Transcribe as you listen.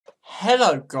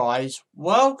Hello guys,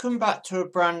 welcome back to a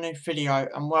brand new video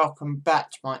and welcome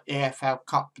back to my EFL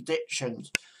Cup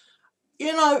predictions.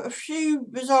 A few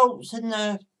results in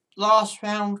the last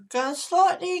round going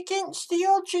slightly against the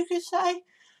odds, you could say.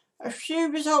 A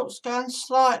few results going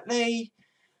slightly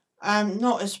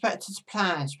not expected to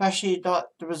plan, especially the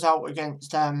result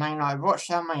against Man United.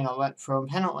 Rochdale Man United went through on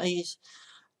penalties.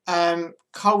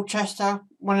 Colchester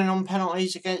winning on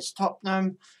penalties against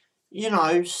Tottenham.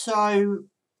 So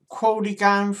Crawley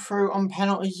going through on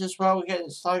penalties as well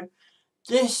against, so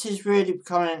this is really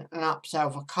becoming an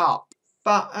upsell for Cup.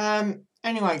 But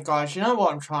anyway guys, you know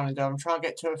what I'm trying to do? I'm trying to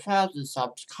get to 1,000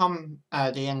 subs come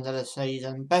the end of the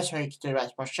season. Best way to do that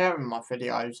is by sharing my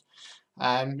videos,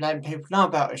 letting people know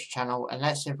about this channel, and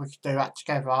let's see if we can do that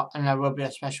together. And there will be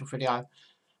a special video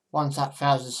once that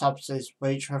 1,000 subs is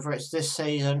reached, whether it's this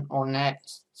season or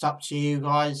next. It's up to you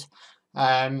guys.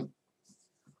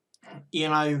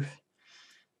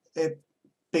 It'd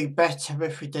be better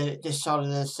if we did it this side of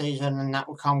the season, and that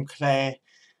will come clear,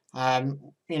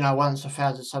 once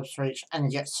 1,000 subs reach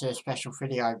and gets to a special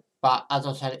video. But as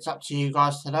I said, it's up to you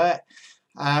guys to do it.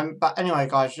 But anyway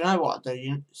guys, you know what to do.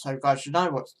 You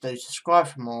know what to do. Subscribe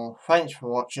for more. Thanks for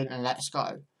watching, and let's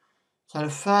go. So the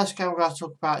first game we're going to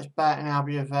talk about is Burton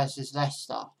Albion versus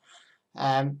Leicester.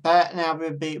 Burton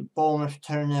Albion beat Bournemouth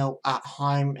 2-0 at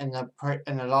home in the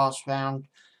last round.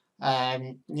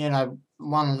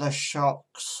 One of the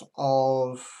shocks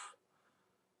of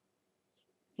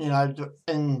in like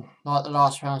the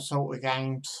last round sort of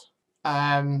games.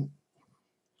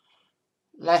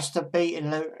 Leicester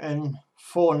beating Luton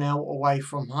 4-0 away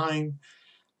from home.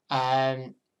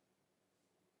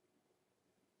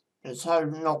 So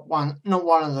not one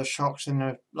of the shocks in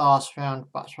the last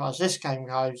round, but as far as this game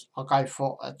goes, I'll go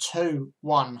for a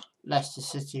 2-1 Leicester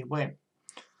City win.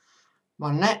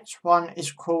 My next one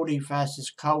is Crawley versus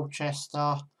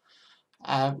Colchester.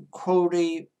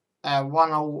 Crawley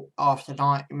 1-0 after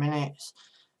 90 minutes,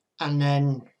 and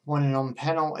then winning on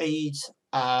penalties.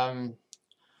 Great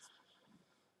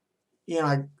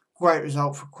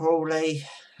result for Crawley.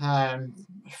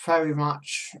 Very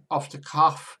much off the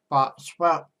cuff, but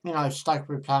Stoke have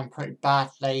been playing pretty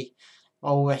badly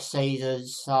all this season,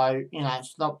 so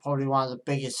it's not probably one of the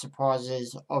biggest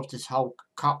surprises of this whole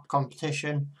cup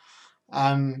competition.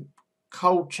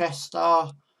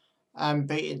 Colchester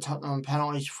beating Tottenham on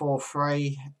penalties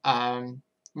 4-3.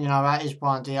 That is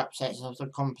one of the upsets of the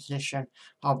competition.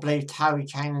 I believe Harry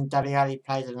Kane and Dele Alli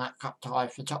played in that cup tie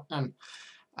for Tottenham.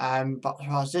 But as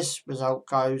far as this result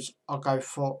goes, I'll go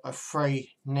for a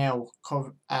 3-0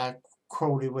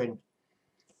 Crawley win.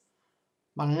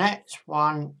 My next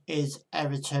one is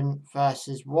Everton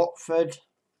versus Watford.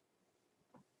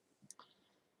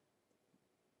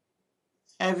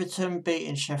 Everton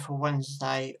beating Sheffield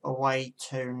Wednesday away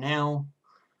 2-0.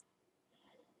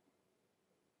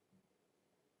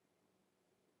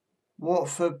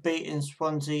 Watford beating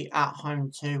Swansea at home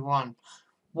 2-1.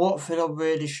 Watford are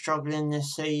really struggling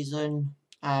this season.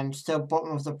 Still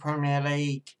bottom of the Premier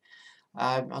League.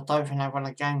 I don't think they've won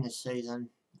a game this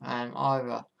season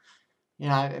either.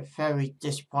 Very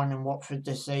disappointing Watford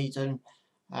this season.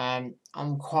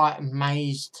 I'm quite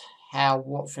amazed how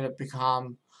Watford have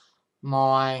become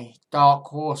my dark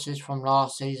horses from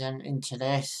last season into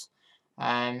this.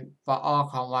 But I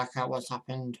can't work out what's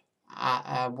happened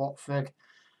at Watford.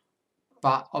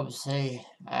 But obviously,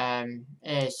 it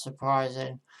is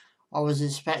surprising. I was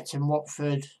expecting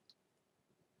Watford,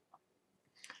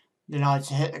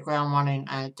 to hit the ground running,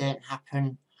 and it didn't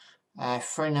happen.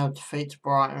 3-0 defeat to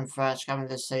Brighton first game of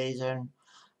the season,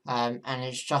 and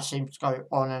it just seems to go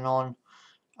on and on.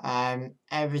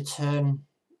 Everton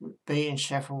beating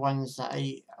Sheffield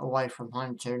Wednesday away from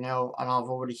home 2-0, and I've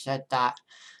already said that.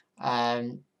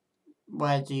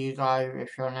 Where do you go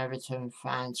if you're an Everton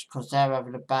fans? Because they're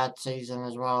having a bad season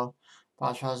as well. But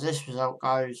as far as this result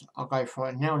goes, I'll go for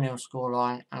a 0-0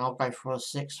 scoreline, and I'll go for a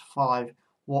 6-5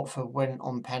 Watford win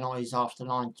on penalties after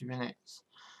 90 minutes.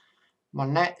 My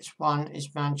next one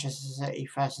is Manchester City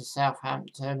versus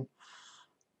Southampton.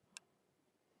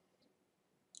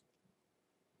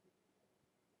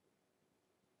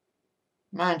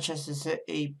 Manchester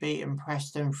City beating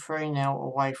Preston 3-0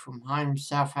 away from home.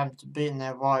 Southampton beating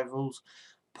their rivals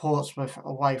Portsmouth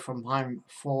away from home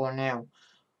 4-0.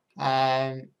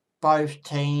 Both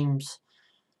teams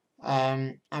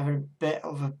having a bit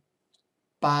of a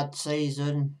bad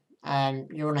season.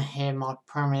 You want to hear my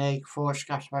Premier League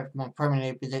forecast about my Premier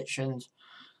League predictions.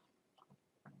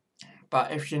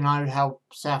 But if you know how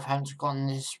Southampton got on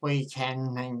this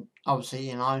weekend, then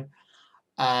obviously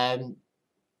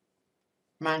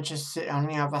Manchester City, on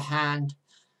the other hand,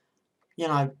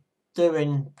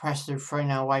 doing Preston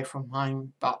 3-0 away from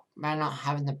home, but they're not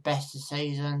having the best of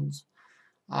seasons.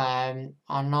 I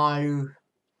know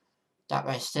that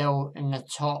they're still in the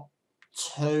top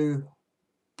 2,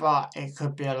 but it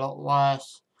could be a lot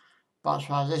worse. But as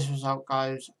far as this result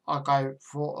goes, I go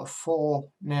for a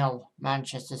 4-0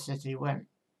 Manchester City win.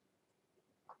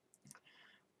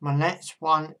 My next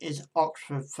one is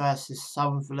Oxford versus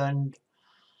Sunderland.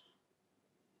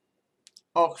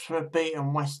 Oxford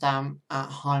beating West Ham at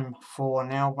home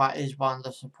 4-0. That is one of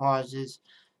the surprises.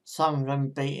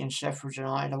 Sunderland beating Sheffield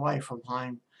United away from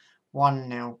home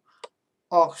 1-0.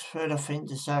 Oxford, I think,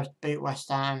 deserved to beat West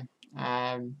Ham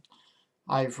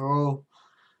overall.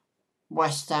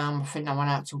 West Ham, I think they went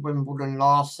out to Wimbledon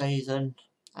last season.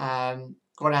 Got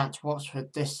out to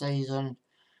Oxford this season.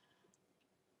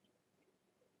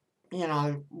 You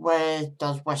know, why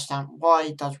does West Ham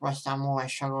always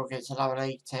struggle against the lower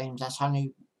league teams? That's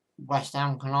only West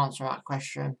Ham can answer that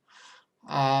question.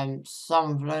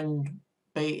 Sunderland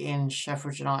beating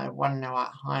Sheffield United 1-0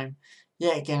 at home.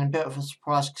 Yeah, again, a bit of a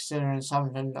surprise considering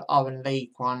Sunderland are in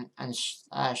League One and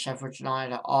Sheffield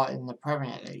United are in the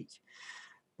Premier League.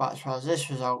 But as far as this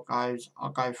result goes, I'll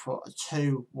go for a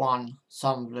 2-1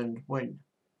 Sunderland win.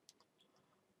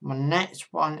 My next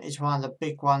one is one of the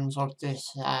big ones of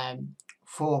this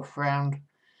fourth round.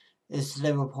 Is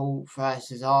Liverpool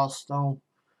versus Arsenal.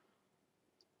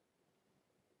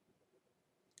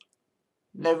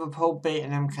 Liverpool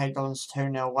beating MK Dons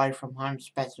 2-0 away from home,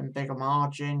 expecting bigger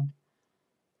margin.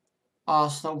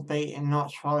 Arsenal beating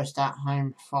Notts Forest at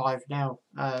home 5-0.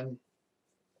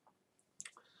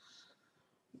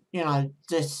 You know,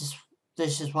 this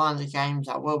is one of the games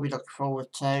I will be looking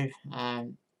forward to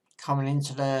coming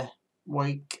into the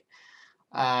week.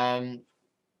 Then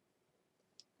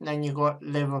you've got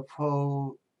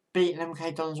Liverpool beating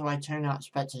MK Dons away 2-0,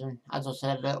 expecting, as I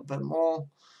said, a little bit more,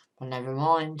 but never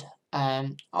mind.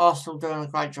 Arsenal doing a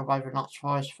great job over Notts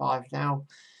Forest 5-0.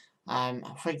 I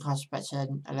think I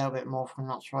expected a little bit more from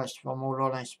Notts Forest, if I'm all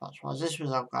honest, but as far as this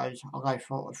result goes, I'll go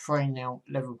for a 3-0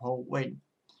 Liverpool win.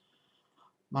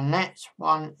 My next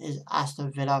one is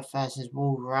Aston Villa versus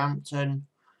Wolverhampton.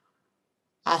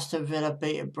 Aston Villa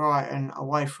beat Brighton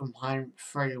away from home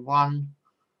 3-1.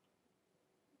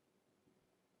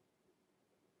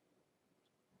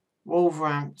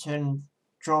 Wolverhampton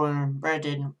drawing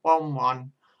Reading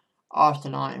 1-1 after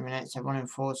 90 minutes and winning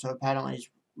 4-2 penalties.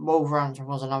 Wolverhampton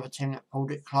was another team that pulled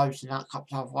it close in that cup,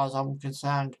 so as far as I'm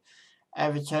concerned.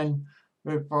 Everton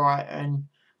with Brighton,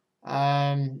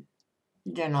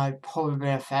 you know, probably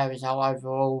a fair result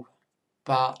overall,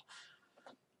 but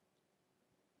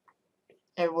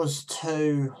it was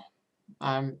two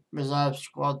reserve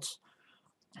squads.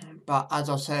 But as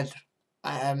I said,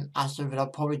 Aston Villa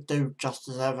probably do just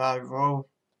deserve it overall.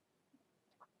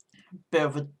 Bit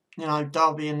of a, you know,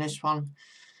 derby in this one.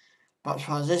 But as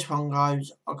far as this one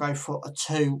goes, I'll go for a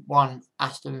 2-1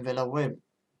 Aston Villa win.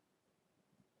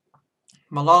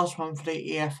 My last one for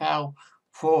the EFL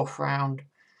fourth round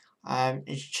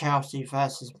is Chelsea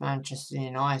versus Manchester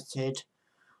United.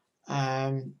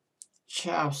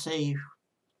 Chelsea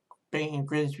beating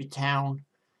Grimsby Town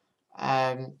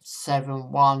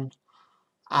 7-1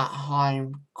 at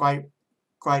home.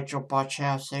 Great job by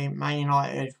Chelsea. Man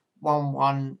United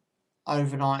 1-1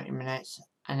 over 90 minutes.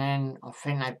 And then I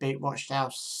think they beat Rochdale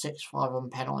 6-5 on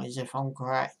penalties, if I'm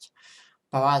correct.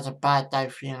 But that was a bad day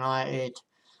for United.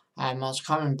 I was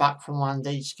coming back from one of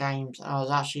these games and I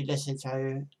was actually listening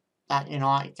to that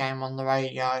United game on the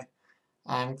radio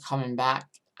coming back,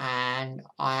 and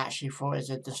I actually thought it was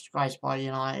a disgrace by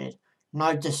United.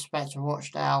 No disrespect to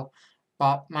Rochdale,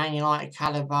 but Man United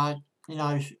calibre, you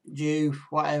know, youth,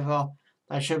 whatever,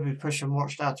 they should be pushing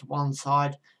Rochdale to one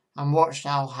side, and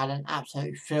Rochdale had an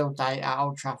absolute field day at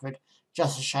Old Trafford.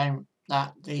 Just a shame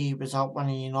that the result went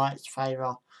in United's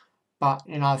favour. But,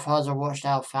 you know, if I was a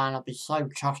Rochdale fan, I'd be so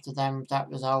chuffed to them with that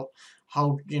result.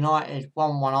 Hold United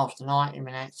 1-1 after 90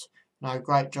 minutes. You know,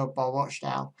 great job by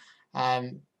Rochdale.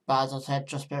 But as I said,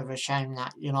 just a bit of a shame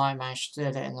that United managed to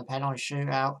do it in the penalty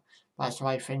shootout. That's the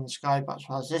way things go. But as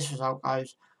far as this result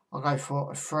goes, I'll go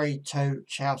for a 3-2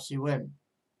 Chelsea win.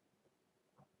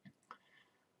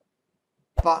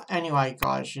 But anyway,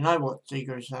 guys, you know what to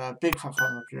do. Big fat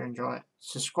fun if you enjoy it.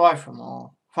 Subscribe for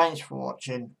more. Thanks for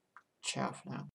watching. Ciao for now.